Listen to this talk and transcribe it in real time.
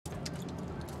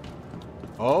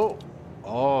Oh,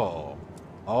 oh,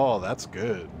 oh, that's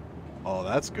good. Oh,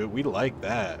 that's good. We like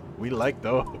that. We like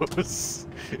those.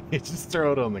 You just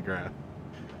throw it on the ground.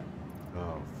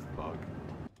 Oh, fuck.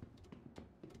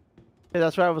 Yeah,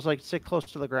 that's why I was like sit close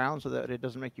to the ground so that it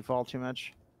doesn't make you fall too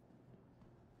much.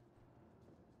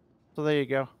 So there you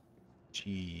go.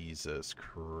 Jesus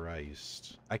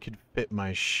Christ. I could fit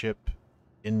my ship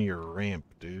in your ramp,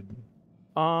 dude.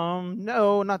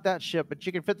 No, not that ship, but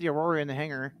you can fit the Aurora in the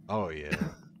hangar. Oh, yeah.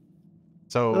 Look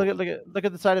So, at look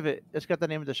at the side of it. It's got the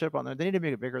name of the ship on there. They need to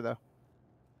make it bigger though.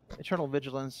 Eternal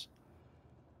Vigilance.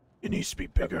 it needs to be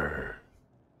bigger.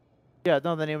 Yeah,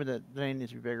 no, the name of the name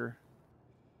needs to be bigger.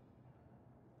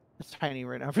 It's tiny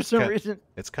right now for some reason.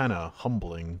 It's kind of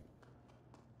humbling.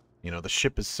 You know, the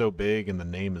ship is so big and the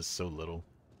name is so little.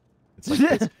 It's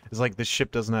like this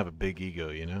ship doesn't have a big ego,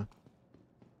 you know?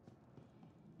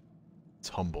 It's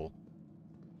humble.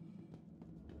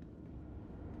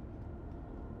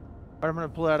 I'm gonna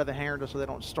pull it out of the hangar just so they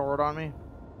don't store it on me.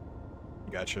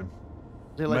 Gotcha.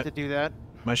 They like to do that.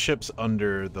 My ship's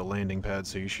under the landing pad,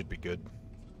 so you should be good.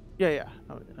 Yeah, yeah.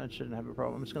 No, I shouldn't have a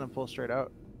problem. I'm just gonna pull straight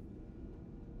out.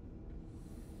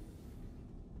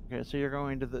 Okay, so you're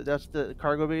going to that's the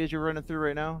cargo bays you're running through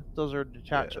right now. Those are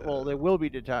detachable. Yeah. Well, they will be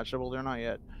detachable. They're not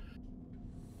yet,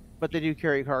 but they do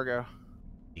carry cargo.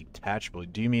 Detachable.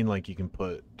 Do you mean like you can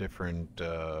put different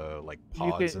like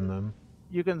pods in them?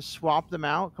 You can swap them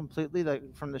out completely,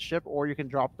 like from the ship, or you can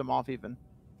drop them off even.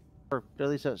 Or at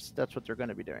least that's what they're going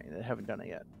to be doing. They haven't done it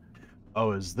yet.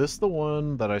 Oh, is this the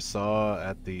one that I saw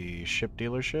at the ship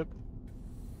dealership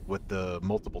with the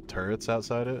multiple turrets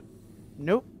outside it?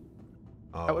 Nope.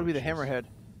 Oh, that would be the Hammerhead.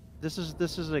 This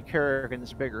is a Carrack and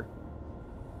it's bigger.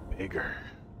 Bigger.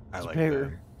 I like bigger.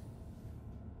 that.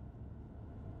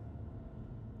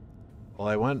 Well,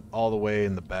 I went all the way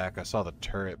in the back. I saw the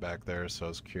turret back there, so I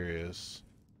was curious.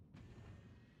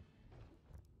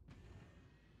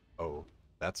 Oh,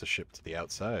 that's a ship to the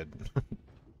outside.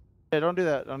 Yeah, don't do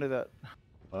that. Don't do that.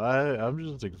 I'm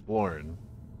just exploring.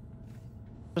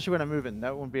 Especially when I'm moving.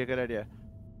 That wouldn't be a good idea.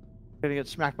 You're gonna get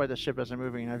smacked by the ship as I'm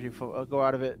moving and have you go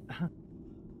out of it.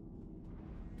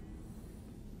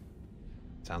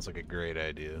 Sounds like a great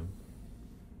idea.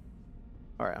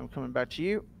 Alright, I'm coming back to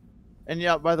you. And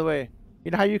yeah, by the way,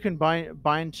 you know how you can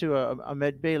bind to a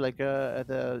med bay like at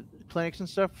the clinics and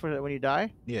stuff for when you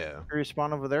die? Yeah. You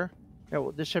respawn over there? Yeah,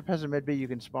 well, this ship has a med bay you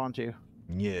can spawn to.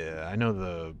 Yeah, I know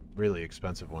the really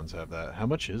expensive ones have that. How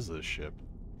much is this ship?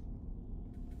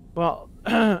 Well,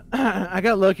 I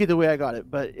got lucky the way I got it,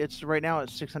 but it's right now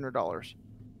it's $600.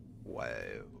 Wow.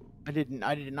 I did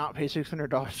not pay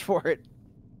 $600 for it.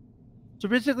 So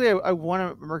basically, I won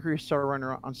a Mercury Star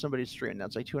Runner on somebody's stream.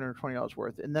 That's like $220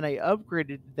 worth, and then I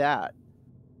upgraded that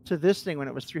to this thing when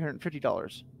it was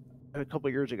 $350 a couple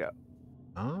of years ago.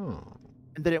 Oh.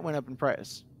 And then it went up in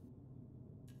price.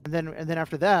 And then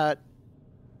after that,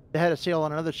 they had a sale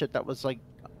on another ship that was like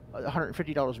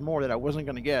 $150 more that I wasn't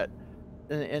going to get,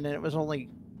 and then it was only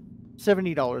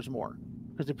 $70 more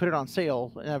because they put it on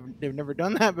sale, and they've never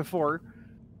done that before,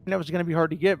 and that was going to be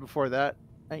hard to get before that.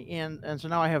 And so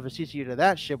now I have a CCU to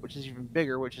that ship, which is even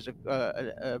bigger, which is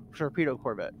a torpedo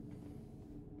corvette.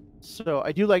 So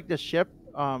I do like this ship.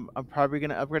 I'm probably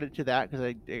going to upgrade it to that because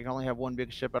I only have one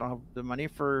big ship. I don't have the money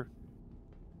for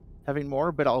having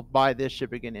more, but I'll buy this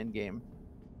ship again in game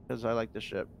because I like this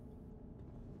ship.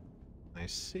 I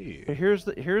see. So here's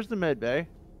the med bay.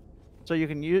 So you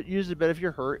can use the bed if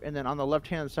you're hurt, and then on the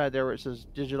left-hand side there where it says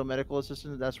digital medical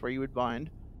assistant, that's where you would bind.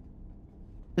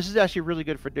 This is actually really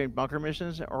good for doing bunker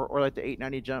missions or like the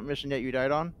 890 jump mission that you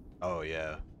died on. Oh,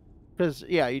 yeah. Because,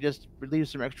 yeah, you just leave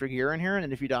some extra gear in here, and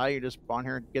then if you die, you just spawn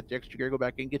here and get the extra gear, go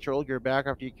back and get your old gear back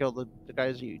after you kill the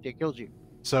guys that killed you.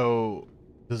 So,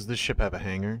 does this ship have a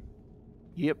hangar?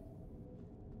 Yep.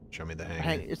 Show me the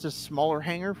hangar. It's a smaller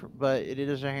hangar, but it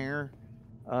is a hangar.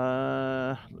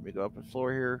 Let me go up the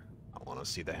floor here. I want to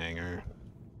see the hangar.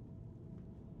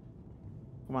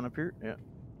 Come on up here. Yeah.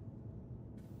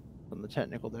 On the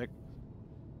technical deck.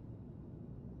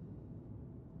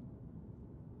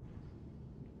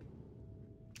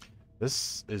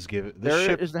 This is given.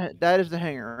 That is the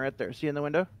hangar right there. See in the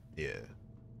window? Yeah.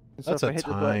 So That's a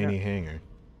tiny hangar.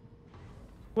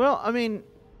 Well, I mean,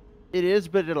 it is,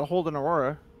 but it'll hold an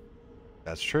Aurora.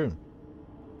 That's true.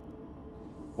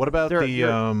 What about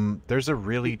there's a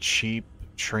really cheap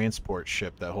transport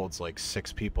ship that holds like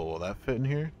 6 people. Will that fit in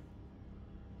here?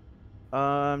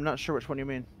 I'm not sure which one you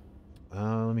mean.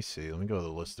 Let me see. Let me go to the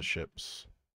list of ships.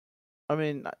 I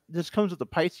mean, this comes with the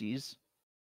Pisces.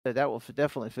 That will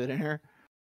definitely fit in here.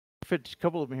 Fit a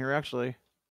couple of them here, actually.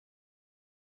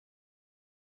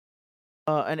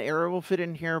 An Arrow will fit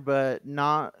in here, but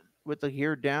not with the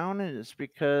gear down, and it's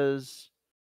because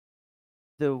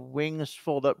the wings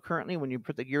fold up currently when you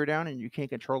put the gear down, and you can't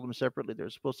control them separately. They're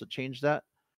supposed to change that.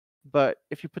 But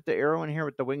if you put the arrow in here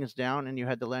with the wings down and you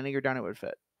had the landing gear down, it would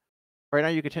fit. Right now,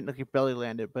 you could technically belly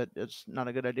land it, but it's not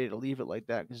a good idea to leave it like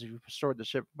that because if you stored the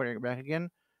ship, putting it back again,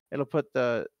 it'll put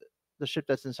the ship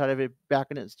that's inside of it back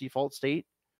in its default state,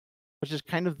 which is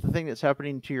kind of the thing that's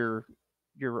happening to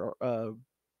your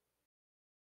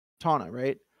Tana,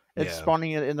 right? It's Yeah.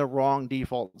 spawning it in the wrong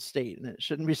default state, and it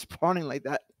shouldn't be spawning like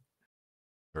that.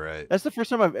 Right. That's the first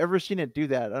time I've ever seen it do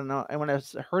that. I don't know. And when I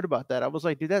heard about that, I was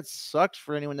like, dude, that sucks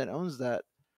for anyone that owns that.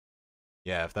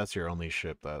 Yeah, if that's your only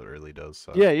ship, that really does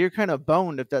suck. Yeah, you're kind of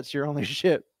boned if that's your only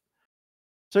ship.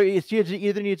 So you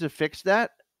either need to fix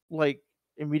that like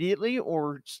immediately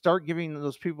or start giving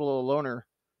those people a loaner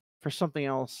for something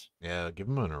else. Yeah, give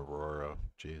them an Aurora.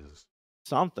 Jesus.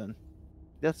 Something.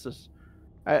 That's just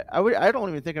I don't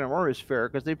even think an Aurora is fair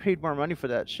because they paid more money for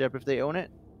that ship if they own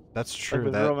it. That's Like true.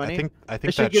 with real money. I They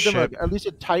think should that give them ship. at least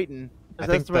a Titan. I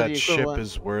That's think about the that ship equivalent.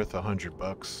 is worth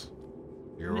 $100.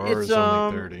 Your It's Aurora's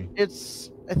only 30.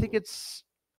 I think it's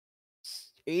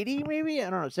 80 maybe. I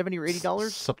don't know, $70 or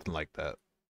 $80. Something like that.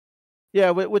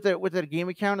 Yeah, with the game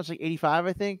account, it's like 85,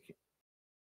 I think,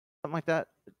 something like that.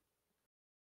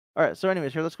 All right. So,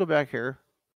 anyways, here let's go back here.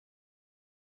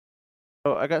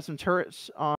 So I got some turrets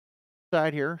on the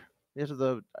side here. These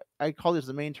are I call these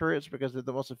the main turrets because they're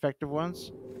the most effective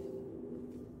ones.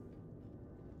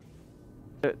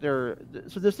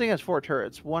 So this thing has 4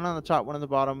 turrets, one on the top, one on the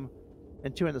bottom,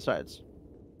 and 2 on the sides.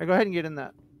 Now go ahead and get in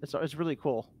that. It's really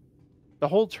cool. The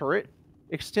whole turret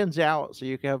extends out so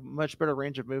you can have much better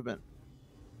range of movement.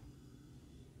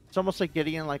 It's almost like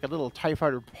getting in like a little TIE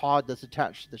fighter pod that's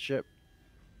attached to the ship.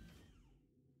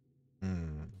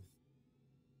 Hmm.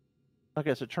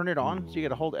 Okay, so turn it on. Ooh. So you got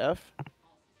to hold F.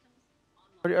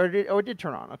 It did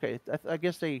turn on. Okay, I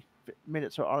guess they made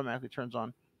it so it automatically turns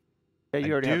on. Yeah,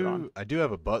 you already have it on. I do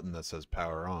have a button that says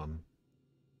power on.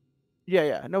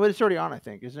 Yeah. No, but it's already on, I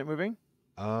think. Isn't it moving?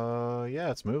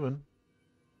 Yeah, it's moving.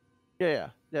 Yeah.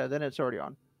 Then it's already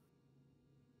on.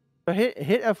 But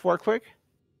hit F4 quick.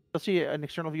 You'll see an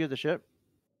external view of the ship,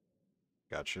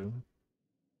 Got you.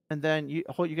 and then you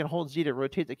can hold Z to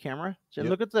rotate the camera. So Yep.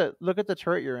 look at the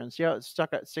turret you're in. See how it's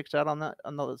sticks out on that?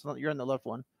 You're on the left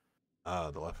one.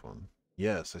 The left one.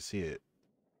 Yes, I see it.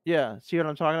 Yeah. See what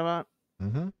I'm talking about?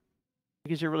 Mm-hmm. It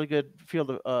gives you a really good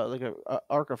field of like a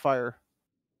arc of fire.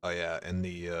 Oh yeah, and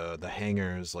the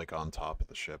hangar is like on top of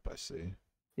the ship. I see.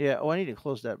 Yeah. Oh, I need to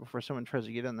close that before someone tries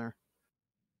to get in there.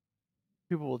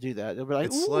 People will do that. They'll be like,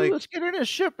 It's "Ooh, like- let's get in a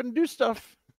ship and do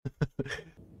stuff."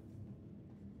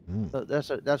 So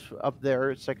that's up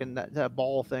there. It's like in that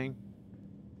ball thing.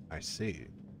 I see.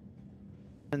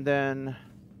 And then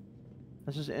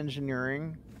this is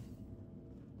engineering.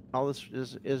 All this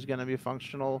is going to be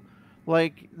functional.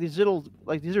 Like these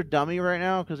are dummy right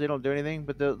now because they don't do anything,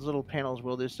 but those little panels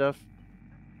will do stuff.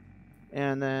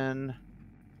 And then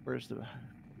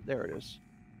there it is.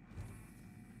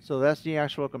 So that's the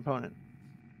actual component.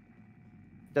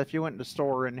 That if you went in the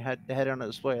store and had it on a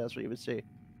display, that's what you would see.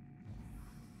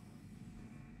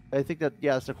 I think that,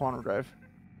 yeah, it's the quantum drive.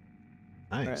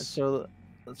 Nice. All right, so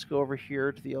let's go over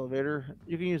here to the elevator.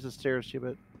 You can use the stairs too,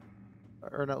 but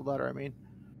or not ladder, I mean.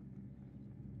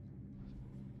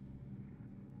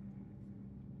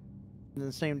 And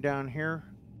then same down here.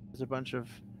 There's a bunch of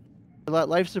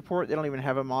life support. They don't even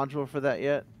have a module for that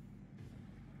yet,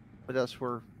 but that's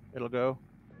where it'll go.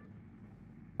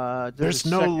 There's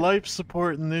no life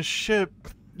support in this ship.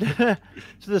 So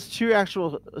there's 2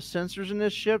 actual sensors in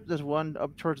this ship. There's one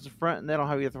up towards the front, and they don't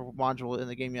have either module in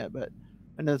the game yet,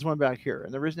 and there's one back here.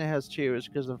 And the reason it has 2 is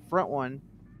because the front one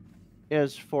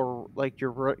is for like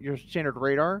your standard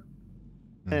radar,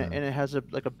 and it has a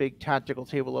big tactical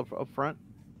table up front.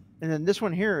 And then this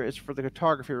one here is for the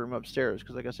photography room upstairs,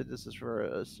 because like I said, this is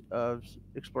for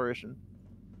exploration.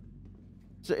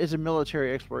 It's a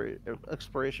military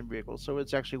exploration vehicle, so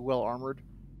it's actually well armored.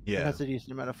 Yeah. It has a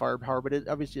decent amount of firepower, but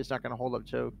obviously it's not going to hold up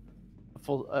to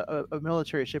a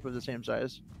military ship of the same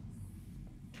size.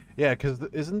 Yeah, because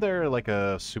isn't there like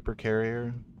a super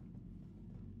carrier?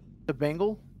 The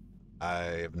Bengal? I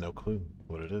have no clue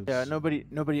what it is. Yeah,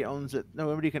 nobody owns it.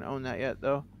 Nobody can own that yet,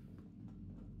 though.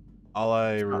 All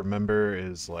I remember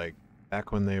is like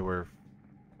back when they were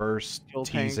first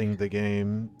teasing the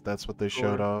game, that's what they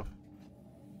showed off.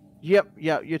 Yep,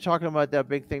 you're talking about that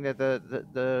big thing, that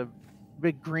the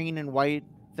big green and white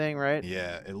thing, right?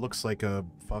 Yeah, it looks like a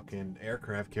fucking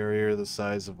aircraft carrier the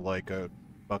size of like a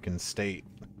fucking state.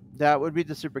 That would be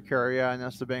the super carrier, yeah, and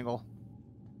that's the Bengal.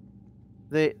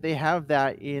 They have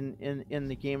that in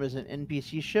the game as an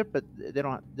NPC ship, but they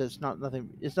don't. There's not nothing.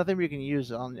 It's nothing we can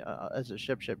use on as a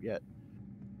ship yet.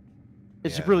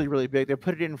 It's Yeah. really big. They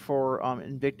put it in for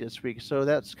Invictus Week, so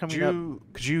that's coming up.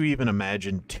 Could you even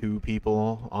imagine 2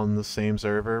 people on the same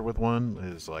server with one?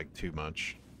 Is like too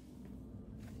much.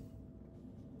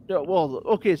 Well,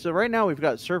 okay, so right now we've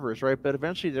got servers, right? But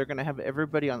eventually they're going to have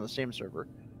everybody on the same server,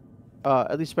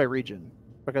 at least by region,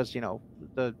 because you know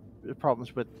the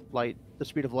problems with light, the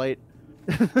speed of light,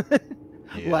 Yeah.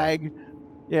 lag.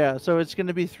 Yeah, so it's going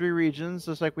to be 3 regions,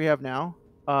 just like we have now.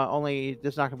 Only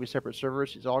there's not going to be separate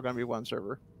servers. It's all going to be one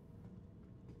server.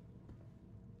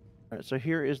 All right, so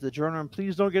here is the drone room.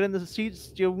 Please don't get in the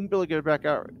seats. You won't be able to get it back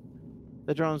out.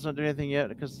 The drones don't do anything yet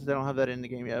because they don't have that in the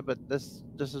game yet. But this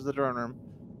is the drone room,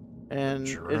 and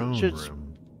Drone it should.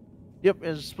 room. Yep,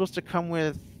 it's supposed to come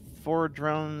with 4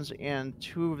 drones, and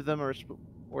 2 of them are,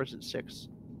 or is it 6?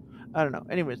 I don't know.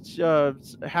 Anyways,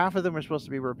 half of them are supposed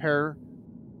to be repair,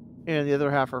 and the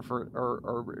other half are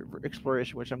for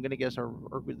exploration, which I'm gonna guess are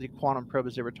the quantum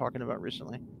probes they were talking about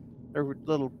recently. They're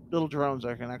little drones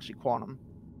that can actually quantum.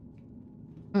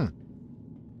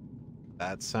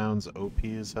 That sounds OP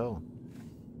as hell.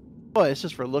 Well, it's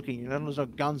just for looking. You know, there's no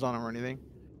guns on them or anything.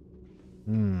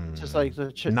 It's just like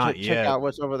to Not check yet. out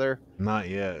what's over there. Not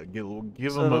yet. Give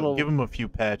So them a few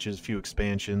patches, few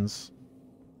expansions.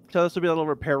 So this will be a little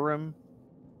repair room,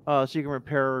 so you can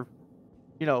repair,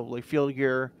 you know, like field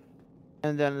gear,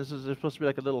 and then there's supposed to be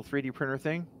like a little 3D printer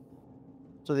thing,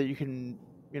 so that you can,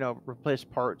 you know, replace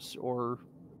parts or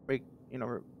make, you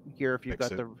know, gear if you've Fix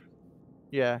got it. the.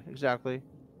 Yeah, exactly.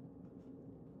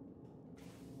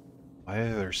 Why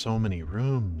are there so many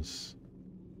rooms?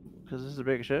 Because this is a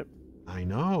big ship. I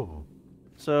know.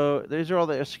 So these are all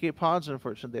the escape pods.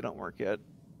 Unfortunately, they don't work yet.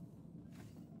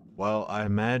 Well, I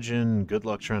imagine good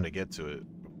luck trying to get to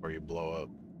it before you blow up.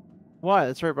 Why?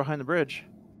 That's right behind the bridge.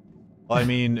 Well, I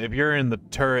mean, if you're in the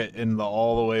turret in the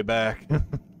all the way back.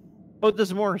 Oh,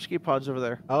 there's more escape pods over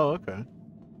there. Oh, okay.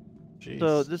 Jeez.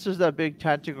 So this is that big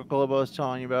tactical globe I was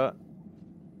telling you about.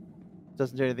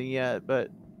 Doesn't do anything yet, but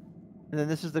and then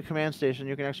this is the command station.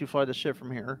 You can actually fly the ship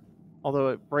from here,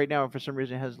 although right now for some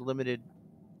reason it has limited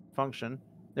function.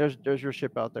 There's your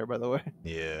ship out there, by the way.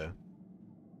 Yeah.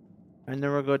 And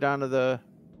then we'll go down to the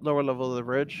lower level of the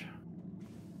bridge.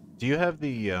 Do you have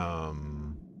the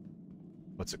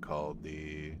what's it called?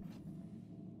 The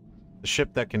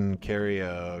ship that can carry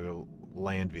a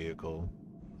land vehicle.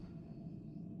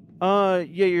 Yeah,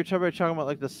 you're talking about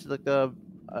like this, like the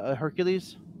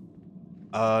Hercules.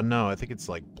 No, I think it's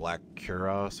like Black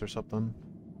Cuirass or something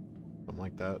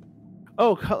like that.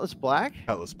 Oh, Cutlass Black.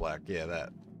 Cutlass Black, yeah, that.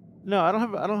 No, I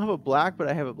don't have a black, but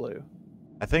I have a blue.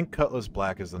 I think Cutlass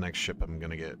Black is the next ship I'm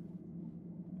gonna get.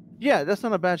 Yeah, that's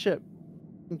not a bad ship.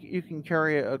 You can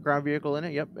carry a ground vehicle in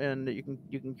it. Yep, and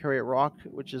you can carry a rock,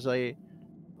 which is like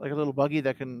a little buggy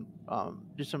that can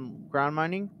do some ground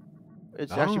mining.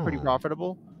 It's actually pretty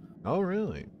profitable. Oh,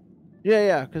 really?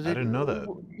 Yeah, because I didn't know that.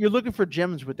 You're looking for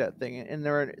gems with that thing, and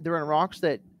they're in rocks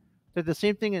they're the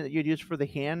same thing that you'd use for the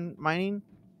hand mining,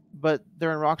 but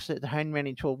they're in rocks that the hand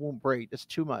mining tool won't break. It's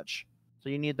too much, so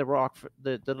you need the rock for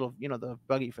the little, you know, the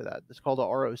buggy for that. It's called a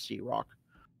ROC rock.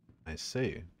 I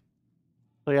see.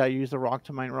 So yeah, you use the rock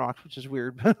to mine rocks, which is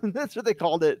weird, but that's what they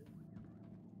called it.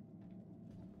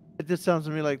 It just sounds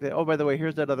to me like that. Oh, by the way,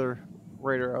 here's that other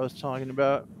raider I was talking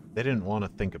about. They didn't want to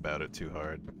think about it too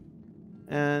hard.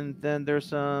 And then there's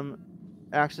some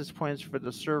access points for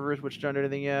the servers, which don't do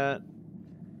anything yet.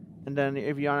 And then the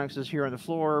avionics is here on the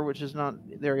floor, which is not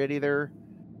there yet either.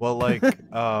 Well, like,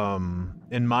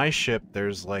 in my ship,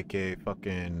 there's like a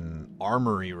fucking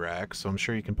armory rack, so I'm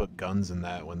sure you can put guns in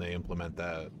that when they implement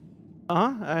that.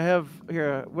 I have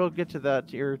here. We'll get to that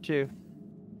here too.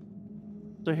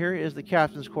 So here is the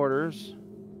captain's quarters.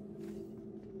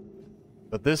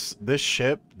 But this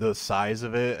ship, the size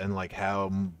of it, and like how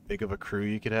big of a crew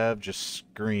you could have, just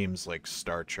screams like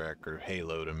Star Trek or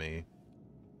Halo to me.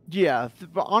 Yeah,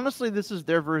 but honestly, this is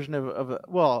their version of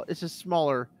well, it's just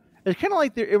smaller. It's kind of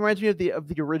like it reminds me of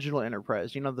the original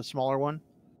Enterprise. You know, the smaller one.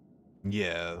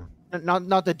 Yeah.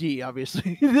 Not the D,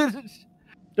 obviously.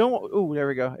 Don't. Oh, there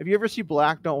we go. If you ever see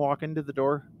black, don't walk into the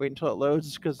door. Wait until it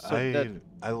loads, because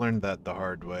I learned that the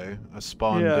hard way. I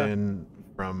spawned in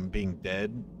from being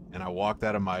dead, and I walked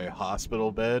out of my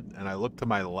hospital bed, and I looked to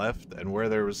my left, and where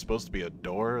there was supposed to be a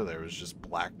door, there was just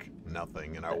black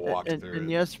nothing, and I walked through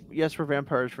and it. yes, we're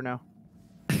vampires for now.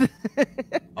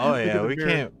 Oh yeah, we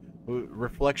can't.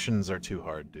 Reflections are too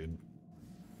hard, dude.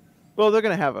 Well, they're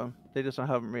gonna have them. They just don't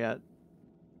have them yet.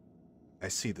 I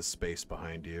see the space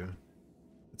behind you.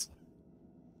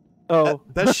 That, Oh.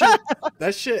 that shit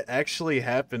that shit actually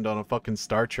happened on a fucking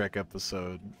Star Trek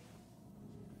episode.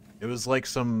 It was like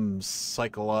some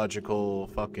psychological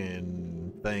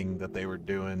fucking thing that they were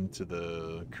doing to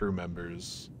the crew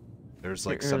members. There's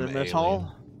like Here's some the mess alien.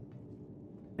 hall.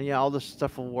 And yeah, all this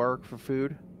stuff will work for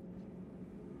food.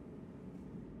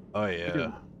 Oh You yeah.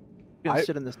 can, you can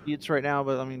sit in the seats right now,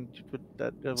 but I mean,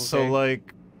 that's So okay.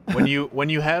 like when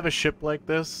you have a ship like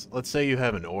this, let's say you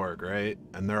have an org, right?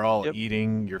 And they're all Yep.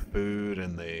 eating your food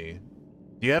and do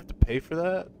you have to pay for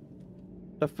that?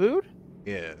 The food?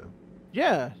 Yeah.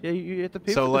 Yeah, yeah. You have to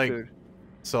pay So for the like food.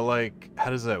 so like how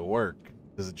does that work?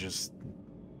 Does it just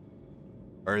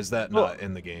or is that Well, not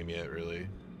in the game yet really?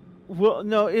 well,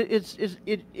 no,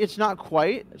 it's not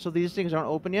quite. So these things aren't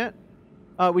open yet.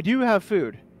 We do have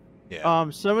food. Yeah.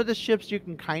 Some of the ships you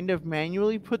can kind of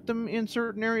manually put them in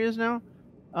certain areas now.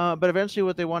 But eventually,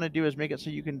 what they want to do is make it so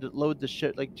you can load the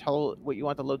ship, like tell what you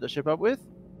want to load the ship up with,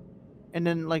 and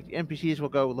then like NPCs will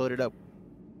go load it up.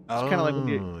 It's kind of like when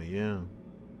you, Oh, yeah.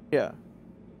 yeah.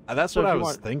 That's So what if I you was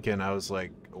want, thinking. I was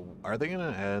like, are they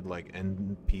gonna add like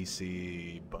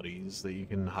NPC buddies that you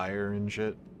can hire and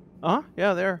shit?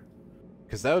 yeah, there.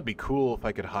 Because that would be cool if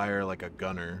I could hire like a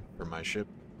gunner for my ship.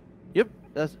 Yep,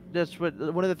 that's what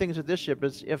one of the things with this ship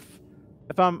is if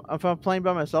I'm playing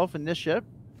by myself in this ship,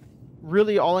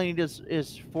 really all I need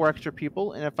is 4 extra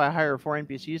people, and if I hire 4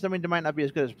 NPCs, I mean they might not be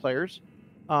as good as players,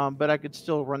 but I could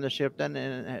still run the ship then,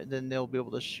 and then they'll be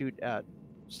able to shoot at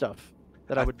stuff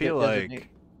that I I would feel designate. like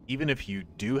even if you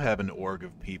do have an org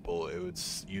of people,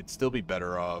 you'd still be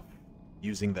better off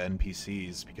using the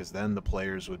NPCs because then the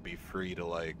players would be free to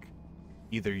like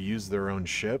either use their own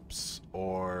ships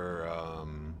or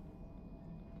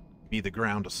be the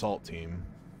ground assault team.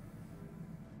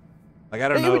 Like I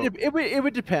don't It would know. it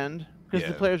would depend because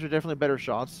the Yeah, players are definitely better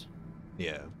shots.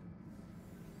 yeah,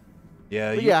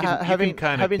 yeah. But You yeah, can kind of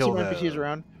having kill some NPCs the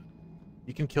around.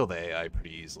 AI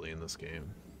pretty easily in this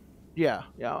game. Yeah,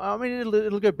 yeah. I mean,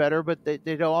 it'll get better, but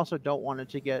they also don't want it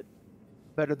to get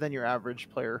better than your average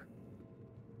player.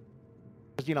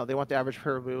 Because they want the average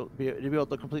player to be able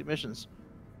to complete missions.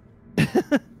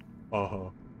 Uh huh.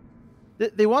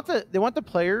 They want the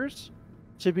players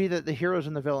to be the heroes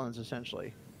and the villains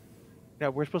essentially. Yeah,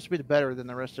 we're supposed to be the better than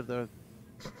the rest of the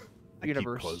I keep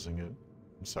universe. closing it.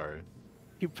 I'm sorry.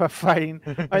 Keep fighting,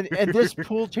 and this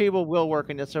pool table will work,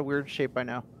 and it's a weird shape by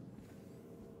now.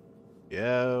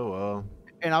 Yeah, well,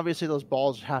 And obviously, those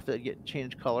balls have to get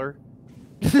changed color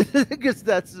because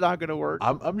that's not going to work.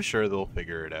 I'm sure they'll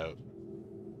figure it out.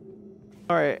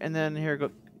 All right, and then here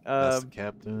go. That's the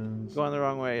captain's. Going the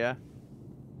wrong way, yeah.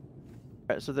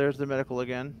 All right, so there's the medical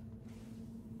again.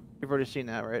 You've already seen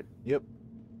that, right? Yep.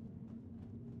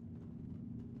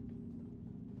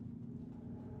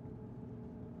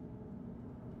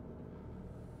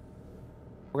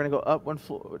 We're gonna go up one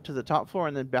floor to the top floor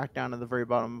and then back down to the very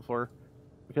bottom floor,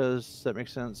 because that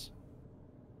makes sense.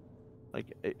 Like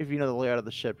if you know the layout of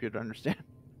the ship, you'd understand.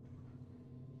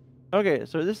 Okay,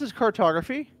 so this is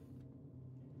cartography,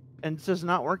 and this does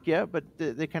not work yet, but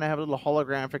they kind of have a little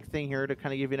holographic thing here to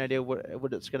kind of give you an idea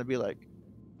what it's gonna be like.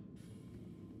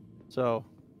 So,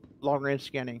 long range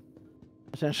scanning,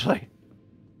 essentially.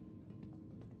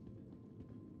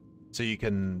 So you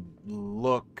can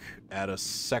look at a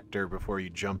sector before you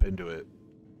jump into it.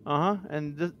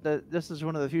 And this is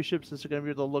one of the few ships that's going to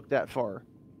be able to look that far.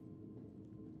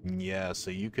 Yeah,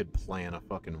 so you could plan a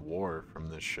fucking war from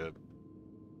this ship.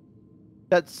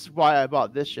 That's why I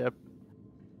bought this ship.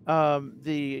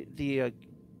 The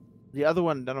other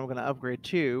one that I'm going to upgrade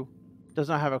to does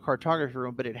not have a cartography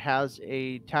room, but it has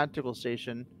a tactical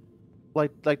station,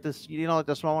 like this. Like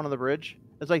the small one on the bridge.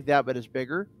 It's like that, but it's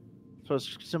bigger. So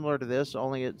it's similar to this,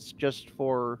 only it's just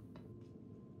for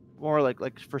more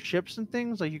like for ships and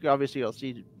things. Like you'll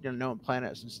see known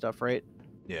planets and stuff, right?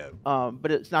 Yeah.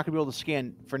 But it's not gonna be able to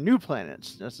scan for new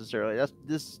planets necessarily. That's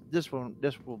this will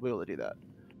be able to do that.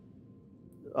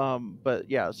 But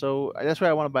yeah, so that's why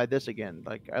I want to buy this again.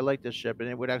 Like I like this ship, and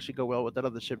it would actually go well with that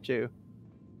other ship too.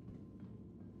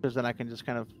 Because then I can just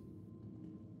kind of,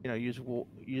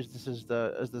 use this as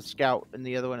the scout, and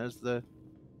the other one as the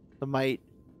mite.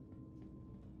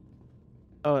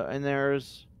 Oh, and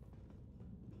there's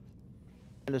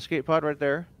an escape pod right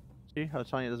there. See, I was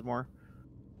telling you there's more.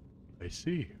 I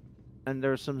see. And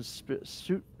there's some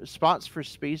spots for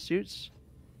spacesuits,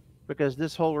 because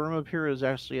this whole room up here is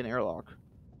actually an airlock.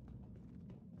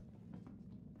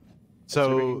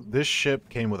 So this ship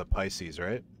came with a Pisces,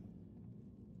 right?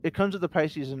 It comes with the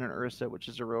Pisces and an Ursa, which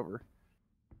is a rover.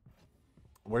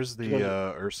 Where's the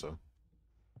Ursa?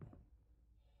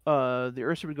 The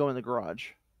Ursa would go in the garage,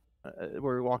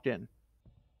 where we walked in.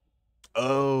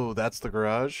 Oh, that's the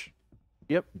garage?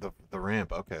 Yep. The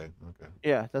ramp. Okay. Okay.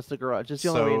 Yeah, that's the garage. It's the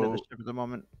only way into the So, ship at the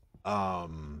moment.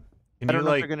 um, can I you don't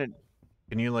know if they're like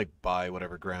gonna. buy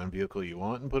whatever ground vehicle you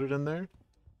want and put it in there?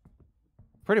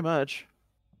 Pretty much.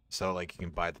 So like you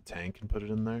can buy the tank and put it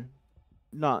in there?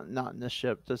 Not in this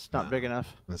ship. That's not big No,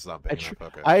 enough. this is not big enough.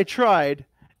 Okay. I tried.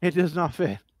 It does not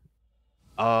fit.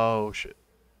 Oh shit.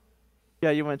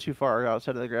 Yeah, you went too far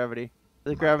outside of the gravity.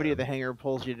 The My gravity bad. of the hangar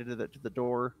pulls you to the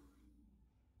door.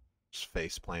 Just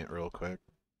face plant real quick.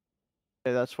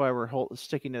 Yeah, that's why we're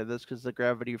sticking to this, because the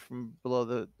gravity from below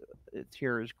the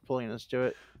tier is pulling us to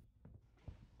it.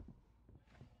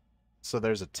 So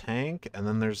there's a tank, and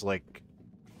then there's like.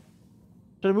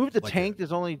 So to move the Like tank,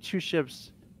 there's only 2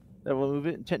 ships that will move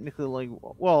it. And technically, like,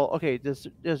 well, okay, there's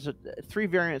 3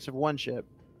 variants of one ship,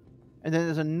 and then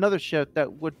there's another ship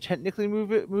that would technically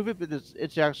move it, but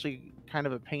it's actually kind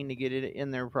of a pain to get it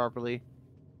in there properly.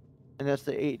 And that's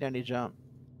the 890 jump,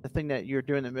 the thing that you're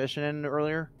doing the mission in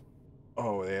earlier.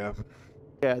 Oh yeah.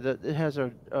 Yeah, it has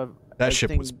That ship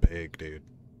thing, was big, dude.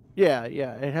 Yeah,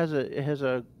 it has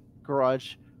a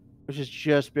garage, which is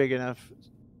just big enough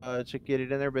to get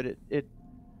it in there, but it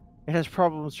has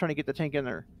problems trying to get the tank in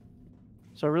there.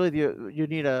 So really, you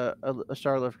need a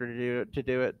star lifter to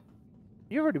do it.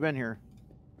 You've already been here.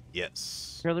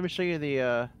 Yes. Here, let me show you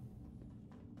the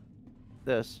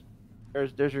this.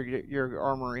 There's your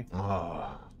armory,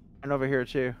 Oh. and over here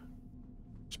too.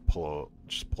 Just pull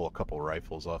a couple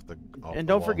rifles off the. And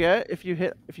don't forget, if you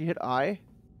hit I,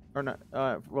 or not,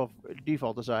 well,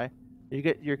 default is I, you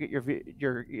get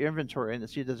your inventory, and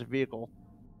see there's a vehicle,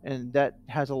 and that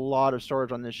has a lot of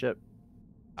storage on this ship.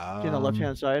 See on the left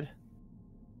hand side?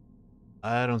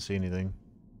 I don't see anything.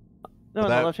 No, on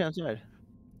the left hand side.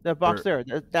 That box there,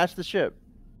 that's the ship.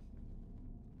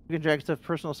 You can drag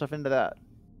personal stuff into that.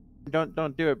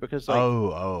 Don't do it, because like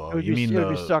you mean it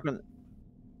would be stuck on.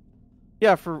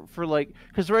 Yeah, for like,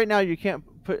 because right now you can't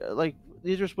put, like,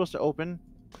 these are supposed to open.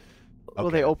 Okay.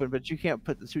 Well, they open, but you can't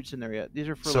put the suits in there yet. These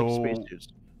are for like space suits.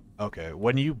 Okay,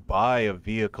 when you buy a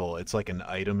vehicle, it's like an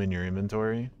item in your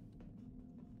inventory?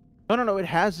 No. It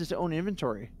has its own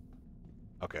inventory.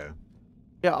 Okay.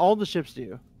 Yeah, all the ships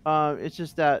do. It's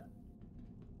just that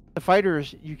the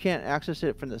fighters, you can't access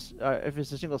it from this. If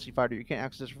it's a single seat fighter, you can't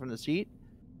access it from the seat.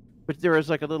 But there is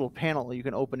like a little panel you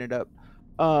can open it up.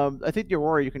 I think the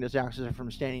Aurora, you can just access it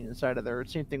from standing inside of there.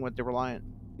 Same thing with the Reliant.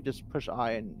 You just push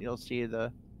I and you'll see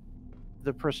the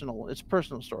personal. It's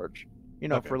personal storage. You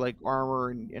know, okay, for like armor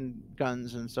and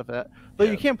guns and stuff like that. But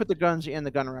you can't put the guns in the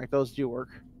gun rack. Those do work.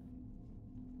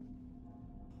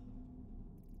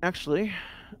 Actually,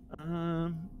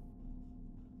 let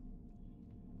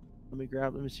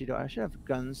me see. I should have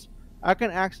guns. I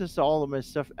can access all of my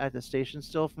stuff at the station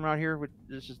still from out here.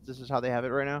 This is how they have it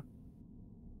right now.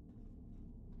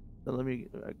 So I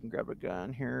can grab a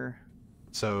gun here.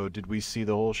 So did we see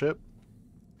the whole ship?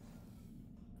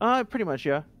 Pretty much,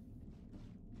 yeah.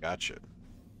 Gotcha.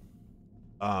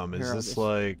 Is this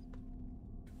like?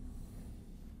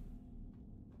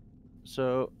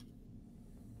 So,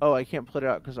 oh, I can't put it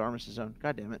out because Armistice Zone.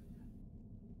 God damn it.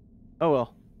 Oh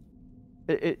well.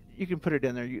 You can put it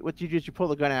in there. What you do is you pull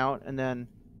the gun out, and then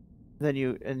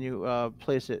you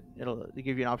place it. It'll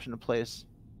give you an option to place.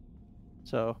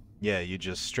 So. Yeah, you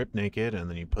just strip naked and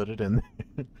then you put it in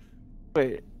there.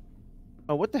 Wait.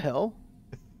 Oh, what the hell?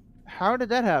 How did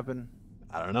that happen?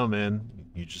 I don't know, man.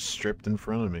 You just stripped in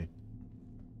front of me.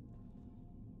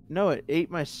 No, it ate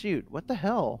my suit. What the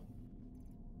hell?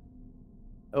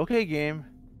 Okay, game.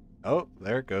 Oh,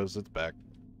 there it goes. It's back.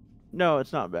 No,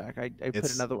 it's not back. I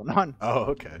put another one on. Oh,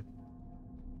 okay.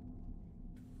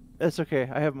 That's okay.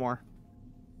 I have more.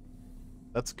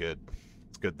 That's good.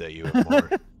 It's good that you have more.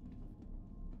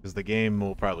 Because the game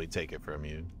will probably take it from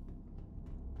you.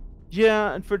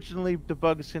 Yeah, unfortunately, the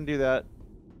bugs can do that.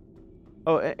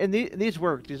 Oh, and these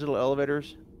work. These little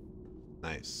elevators.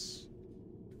 Nice.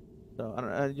 So I don't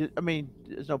know. I mean,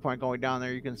 there's no point going down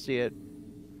there. You can see it,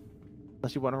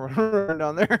 unless you want to run around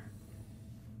down there.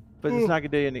 But it's not gonna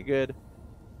do you any good.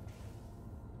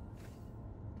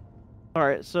 All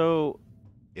right, so.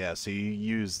 Yeah, so you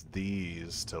use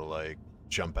these to like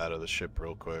jump out of the ship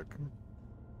real quick.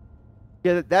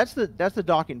 Yeah, that's the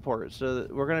docking port. So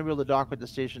we're gonna be able to dock with the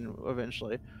station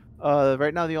eventually.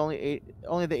 Right now, only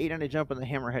the 890 jump and the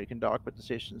hammerhead can dock with the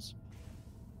stations.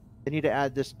 They need to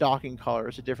add this docking collar.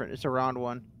 It's a round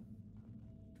one.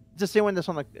 It's the same one that's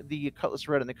on the Cutlass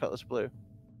Red and the Cutlass Blue.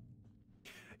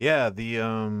 Yeah,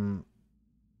 the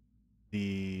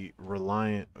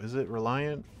Reliant, is it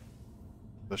Reliant?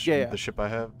 The ship I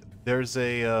have. There's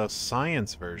a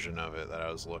science version of it that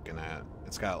I was looking at.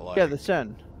 It's got like the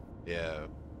Sen. Yeah,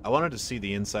 I wanted to see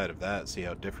the inside of that, see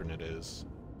how different it is.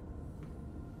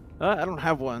 I don't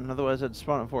have one, otherwise I'd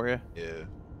spawn it for you. Yeah.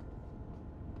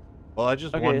 Well, I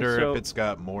just Okay, wonder if so it's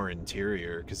got more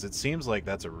interior, because it seems like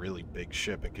that's a really big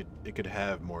ship. It could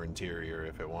have more interior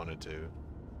if it wanted to.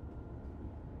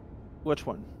 which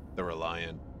one? The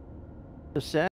Reliant. The set?